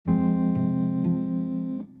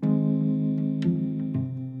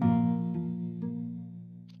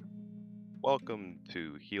Welcome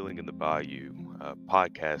to Healing in the Bayou, a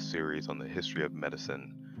podcast series on the history of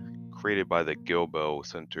medicine, created by the Gilbo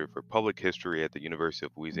Center for Public History at the University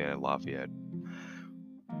of Louisiana Lafayette.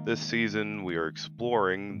 This season, we are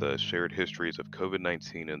exploring the shared histories of COVID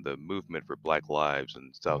 19 and the movement for Black lives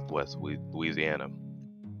in Southwest Louisiana.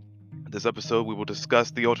 In this episode, we will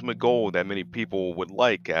discuss the ultimate goal that many people would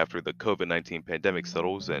like after the COVID 19 pandemic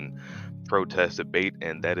settles and protest debate,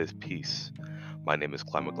 and that is peace. My name is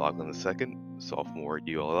Clyde McLaughlin II, sophomore at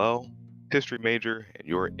ULL, history major, and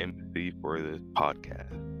your MC for this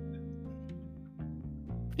podcast.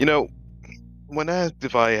 You know, when asked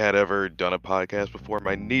if I had ever done a podcast before,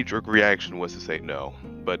 my knee-jerk reaction was to say no.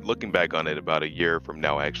 But looking back on it about a year from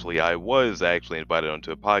now, I was actually invited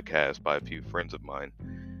onto a podcast by a few friends of mine.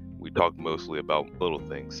 We talked mostly about little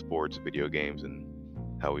things, sports, video games, and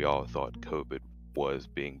how we all thought COVID was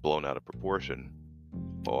being blown out of proportion.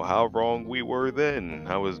 Well, how wrong we were then.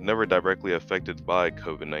 I was never directly affected by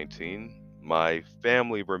COVID 19. My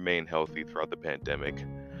family remained healthy throughout the pandemic,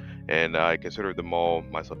 and I consider them all,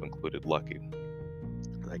 myself included, lucky.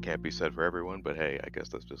 That can't be said for everyone, but hey, I guess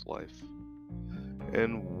that's just life.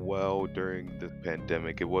 And well, during this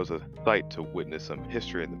pandemic, it was a sight to witness some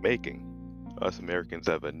history in the making. Us Americans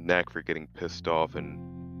have a knack for getting pissed off and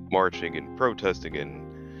marching and protesting,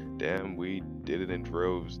 and damn, we did it in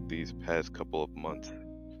droves these past couple of months.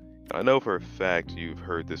 I know for a fact you've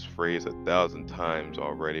heard this phrase 1,000 times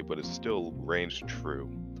already, but it still reigns true.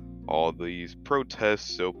 All these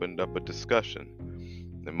protests opened up a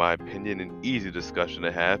discussion. In my opinion, an easy discussion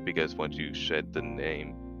to have because once you shed the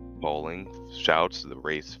name calling, shouts, the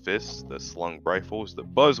raised fists, the slung rifles, the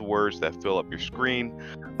buzzwords that fill up your screen,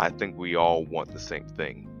 I think we all want the same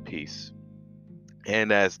thing, peace.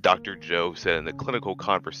 And as Dr. Joe said in the Clinical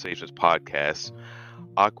Conversations podcast,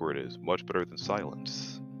 awkward is much better than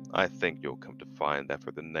silence. I think you'll come to find that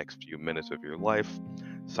for the next few minutes of your life,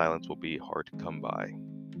 silence will be hard to come by.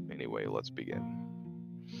 Anyway, let's begin.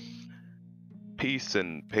 Peace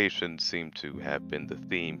and patience seem to have been the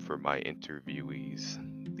theme for my interviewees.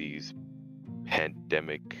 This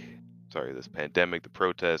pandemic, the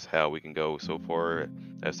protests, how we can go so far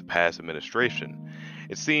as to pass administration.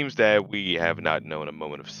 It seems that we have not known a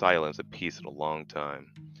moment of silence and peace in a long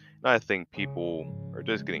time. And I think people are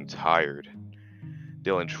just getting tired.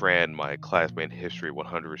 Dylan Tran, my classmate in History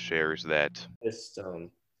 100, shares that Just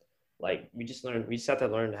we just have to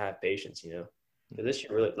learn to have patience, you know. Because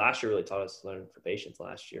last year really taught us to learn for patience.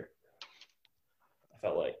 Last year, I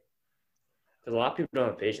felt like because a lot of people don't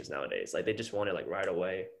have patience nowadays. Like they just want it like right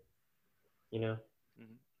away, you know.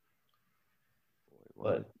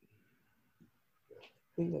 But I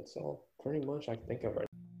think that's all pretty much I can think of right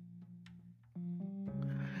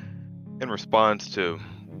in response to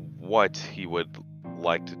what he would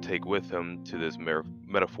like to take with him to this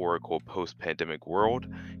metaphorical post-pandemic world,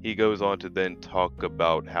 he goes on to then talk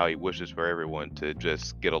about how he wishes for everyone to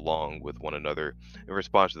just get along with one another in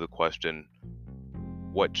response to the question,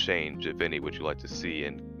 what change, if any, would you like to see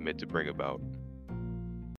and meant to bring about?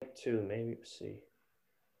 To maybe see,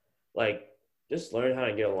 like just learn how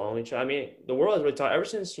to get along with each other. I mean, the world has really taught ever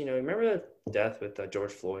since, you know, remember the death with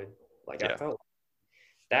George Floyd? Like I felt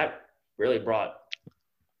that really brought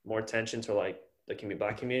more attention to like the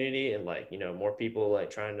Black community and like, you know, more people like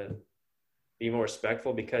trying to be more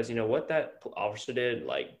respectful because, you know, what that officer did,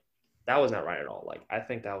 like that was not right at all. Like I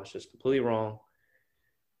think that was just completely wrong.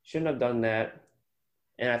 Shouldn't have done that.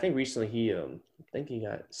 And I think recently he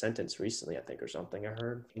got sentenced recently, I think, or something. I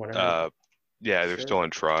heard from what I heard. Yeah, they're still in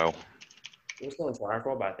trial. He was still in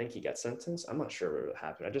trial, but I think he got sentenced. I'm not sure what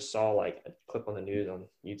happened. I just saw like a clip on the news on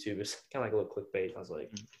YouTube. It's kind of like a little clickbait. I was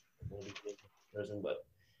like, maybe prison, but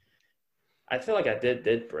I feel like I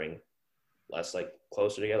did bring us like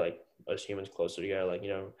closer together, like us humans closer together, like, you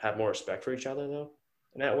know, have more respect for each other though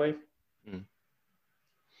in that way. I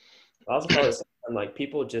also felt like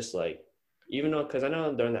people just like, even though, because I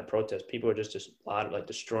know during that protest, people were just a lot of like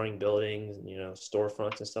destroying buildings and, you know,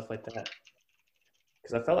 storefronts and stuff like that.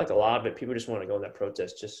 Because I felt like a lot of it, people just want to go in that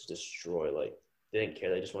protest just to destroy, like they didn't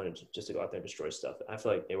care. They just wanted just to go out there and destroy stuff. I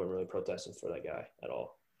feel like they weren't really protesting for that guy at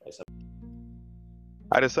all.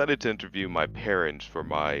 I decided to interview my parents for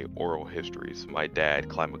my oral histories. My dad,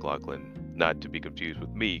 Clyde McLaughlin, not to be confused with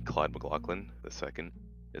me, Clyde McLaughlin II,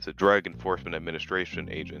 is a Drug Enforcement Administration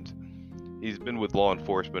agent. He's been with law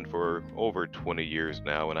enforcement for over 20 years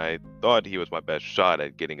now, and I thought he was my best shot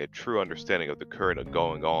at getting a true understanding of the current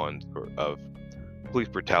going on of police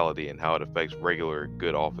brutality and how it affects regular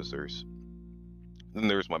good officers. Then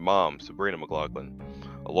there's my mom, Sabrina McLaughlin,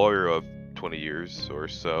 a lawyer of 20 years or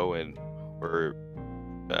so, and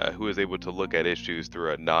who is able to look at issues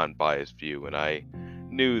through a non-biased view, and I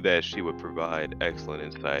knew that she would provide excellent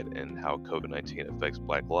insight in how COVID-19 affects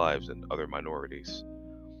Black lives and other minorities.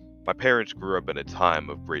 My parents grew up in a time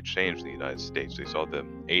of great change in the United States. They saw the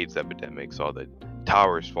AIDS epidemic, saw the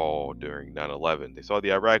towers fall during 9/11. They saw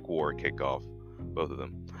the Iraq War kick off, both of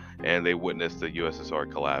them, and they witnessed the USSR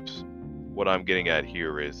collapse. What I'm getting at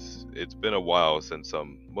here is it's been a while since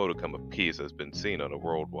some modicum of peace has been seen on a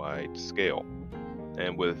worldwide scale.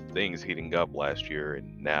 And with things heating up last year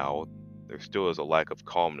and now, there still is a lack of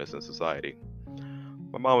calmness in society.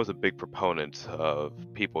 My mom was a big proponent of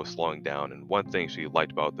people slowing down, and one thing she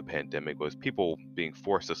liked about the pandemic was people being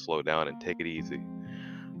forced to slow down and take it easy.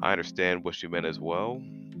 I understand what she meant as well.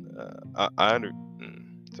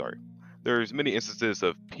 Sorry. There's many instances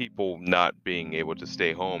of people not being able to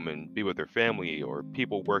stay home and be with their family, or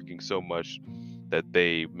people working so much that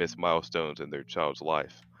they miss milestones in their child's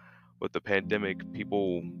life. With the pandemic,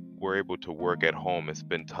 people were able to work at home and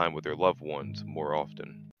spend time with their loved ones more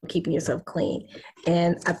often. Keeping yourself clean.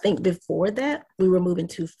 And I think before that, we were moving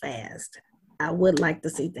too fast. I would like to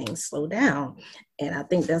see things slow down. And I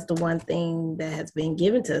think that's the one thing that has been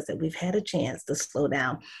given to us, that we've had a chance to slow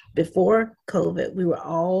down. Before COVID, we were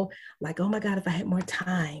all like, oh my God, if I had more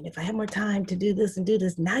time to do this and do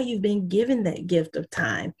this. Now you've been given that gift of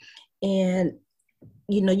time. And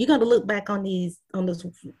you're going to look back on this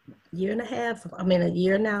year and a half, a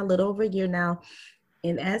year now, a little over a year now,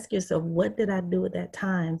 and ask yourself, what did I do at that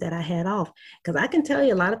time that I had off? Because I can tell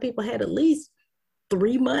you a lot of people had at least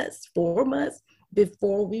 3 months, 4 months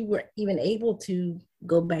before we were even able to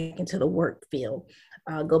go back into the work field,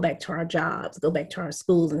 go back to our jobs, go back to our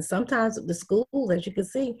schools. And sometimes the schools, as you can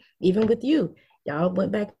see, even with you, y'all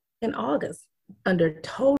went back in August under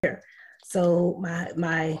total. So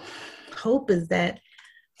my hope is that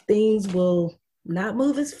things will not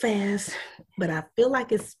move as fast, but I feel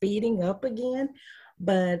like it's speeding up again.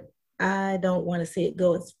 But I don't want to see it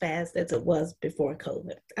go as fast as it was before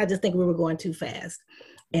COVID. I just think we were going too fast,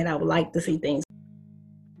 and I would like to see things.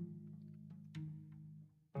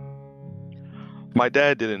 My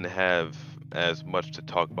dad didn't have as much to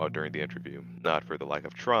talk about during the interview, not for the lack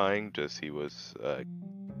of trying, just he was a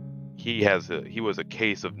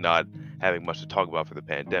case of not having much to talk about for the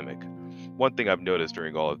pandemic. One thing I've noticed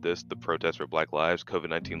during all of this, the protests for Black Lives,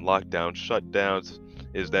 COVID-19 lockdowns, shutdowns,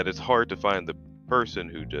 is that it's hard to find the person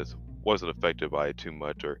who just wasn't affected by it too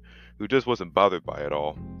much, or who just wasn't bothered by it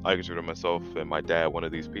all. I consider myself and my dad one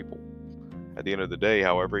of these people. At the end of the day,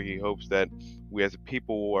 however, he hopes that we as a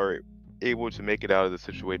people are able to make it out of the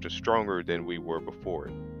situation stronger than we were before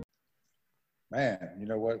it. Man, you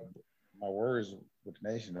know what? My words with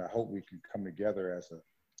the nation, I hope we can come together as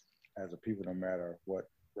a people, no matter what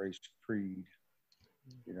race, creed,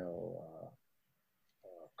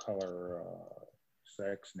 color,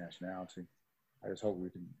 sex, nationality. I just hope we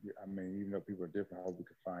can, even though people are different, I hope we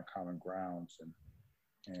can find common grounds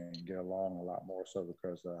and get along a lot more so,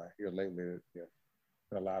 because here lately, there's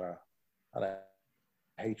a lot of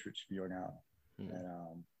hatred spewing out. And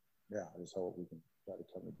I just hope we can try to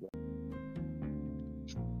come together.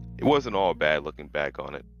 It wasn't all bad looking back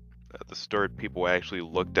on it. At the start, people actually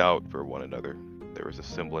looked out for one another. There was a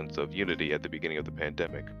semblance of unity at the beginning of the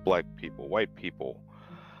pandemic. Black people, white people,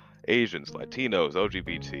 Asians, Latinos,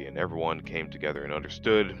 LGBT, and everyone came together and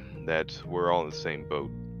understood that we're all in the same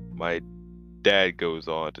boat. My dad goes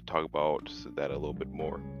on to talk about that a little bit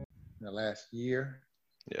more. In the last year,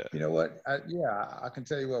 yeah. You know what? I can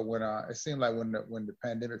tell you what. When it seemed like when the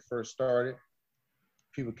pandemic first started,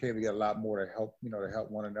 people came together a lot more to help, to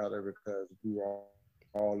help one another, because we were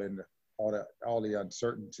all in all the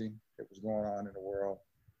uncertainty that was going on in the world.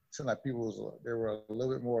 It seemed like they were a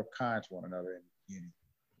little bit more kind to one another in the beginning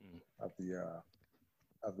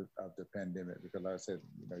of the pandemic, because like I said,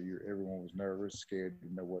 everyone was nervous, scared,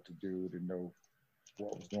 didn't know what to do, didn't know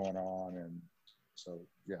what was going on, and so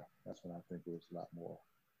that's when I think it was a lot more.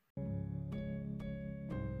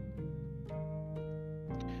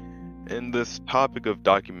 In this topic of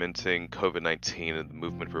documenting COVID-19 and the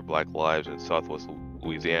movement for Black Lives in Southwest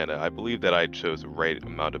Louisiana, I believe that I chose the right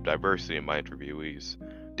amount of diversity in my interviewees.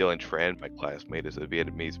 Dylan Tran, my classmate, is a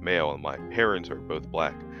Vietnamese male, and my parents are both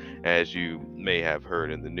Black. As you may have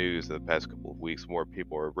heard in the news in the past couple of weeks, more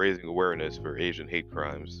people are raising awareness for Asian hate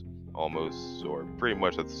crimes, almost or pretty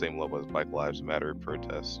much at the same level as Black Lives Matter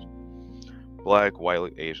protests. Black,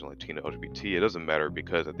 white, Asian, Latino, LGBT, it doesn't matter,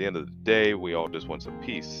 because at the end of the day, we all just want some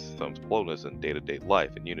peace, some slowness in day-to-day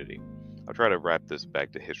life and unity. I'll try to wrap this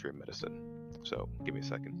back to history of medicine, so give me a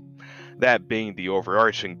second. That being the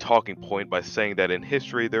overarching talking point by saying that in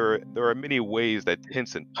history, there are many ways that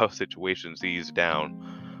tense and tough situations ease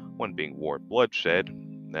down, one being war and bloodshed,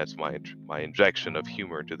 That's my injection of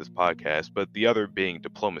humor into this podcast, but the other being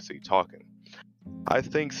diplomacy talking. I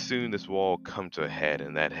think soon this will all come to a head,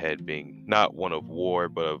 and that head being not one of war,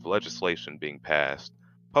 but of legislation being passed,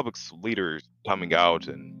 public leaders coming out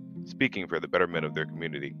and speaking for the betterment of their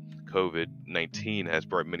community. COVID 19 has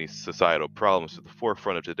brought many societal problems to the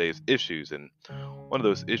forefront of today's issues, and one of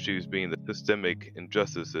those issues being the systemic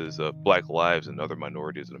injustices of Black lives and other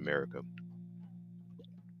minorities in America.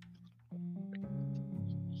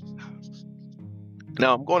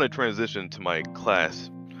 Now, I'm going to transition to my class,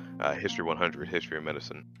 History 100, History of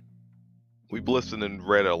Medicine. We've listened and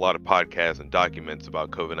read a lot of podcasts and documents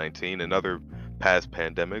about COVID 19 and other past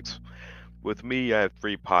pandemics. With me, I have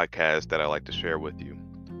 3 podcasts that I like to share with you.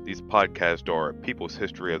 These podcasts are People's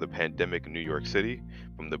History of the Pandemic in New York City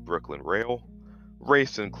from the Brooklyn Rail,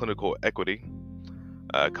 Race and Clinical Equity,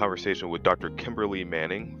 a conversation with Dr. Kimberly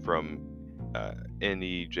Manning from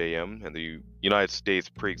NEJM and the United States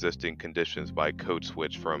Pre-Existing Conditions by Code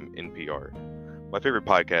Switch from NPR. My favorite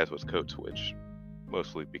podcast was Code Switch,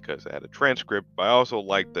 mostly because it had a transcript, but I also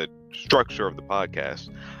liked the structure of the podcast.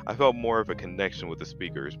 I felt more of a connection with the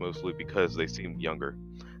speakers, mostly because they seemed younger.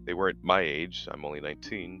 They weren't my age, I'm only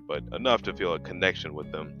 19, but enough to feel a connection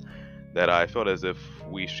with them that I felt as if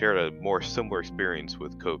we shared a more similar experience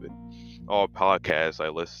with COVID. All podcasts I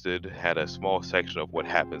listed had a small section of what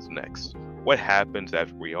happens next. What happens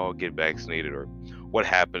after we all get vaccinated, or what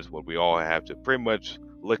happens when we all have to pretty much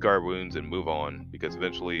lick our wounds and move on, because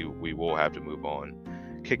eventually we will have to move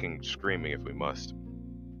on, kicking and screaming if we must.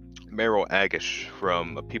 Meryl Agish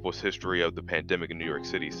from A People's History of the Pandemic in New York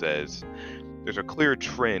City says, there's a clear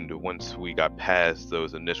trend once we got past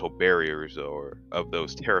those initial barriers or of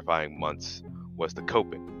those terrifying months was the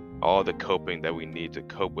coping. All the coping that we need to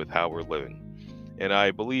cope with how we're living. And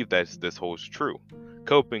I believe that this holds true.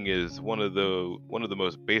 Coping is one of the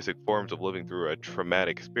most basic forms of living through a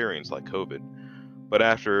traumatic experience like COVID. But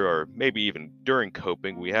after, or maybe even during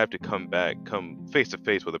coping, we have to come face to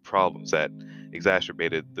face with the problems that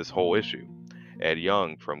exacerbated this whole issue. Ed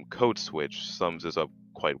Young from Code Switch sums this up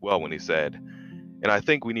quite well when he said, and I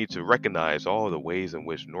think we need to recognize all the ways in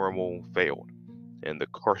which normal failed. In the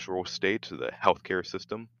carceral state, the healthcare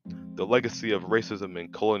system, the legacy of racism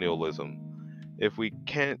and colonialism. If we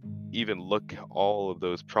can't even look all of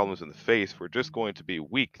those problems in the face, we're just going to be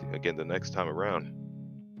weak again the next time around.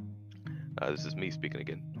 This is me speaking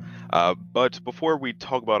again. But before we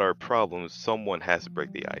talk about our problems, someone has to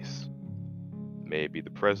break the ice. Maybe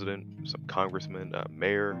the president, some congressman, a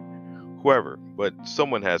mayor, whoever, but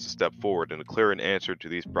someone has to step forward and declare an answer to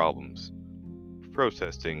these problems.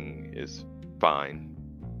 Protesting is fine.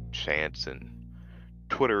 Chants and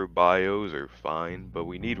Twitter bios are fine, but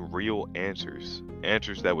we need real answers.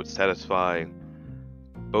 Answers that would satisfy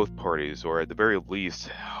both parties, or at the very least,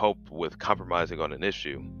 help with compromising on an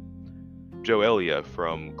issue. Joe Elia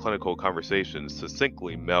from Clinical Conversations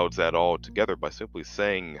succinctly melds that all together by simply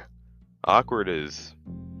saying, awkward is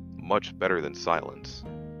much better than silence.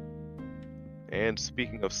 And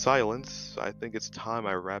speaking of silence, I think it's time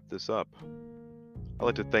I wrap this up. I'd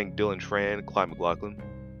like to thank Dylan Tran, Clyde McLaughlin,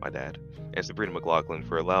 my dad, and Sabrina McLaughlin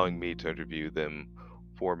for allowing me to interview them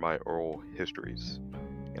for my oral histories.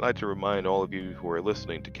 And I'd like to remind all of you who are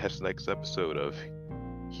listening to catch the next episode of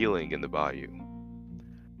Healing in the Bayou.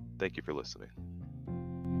 Thank you for listening.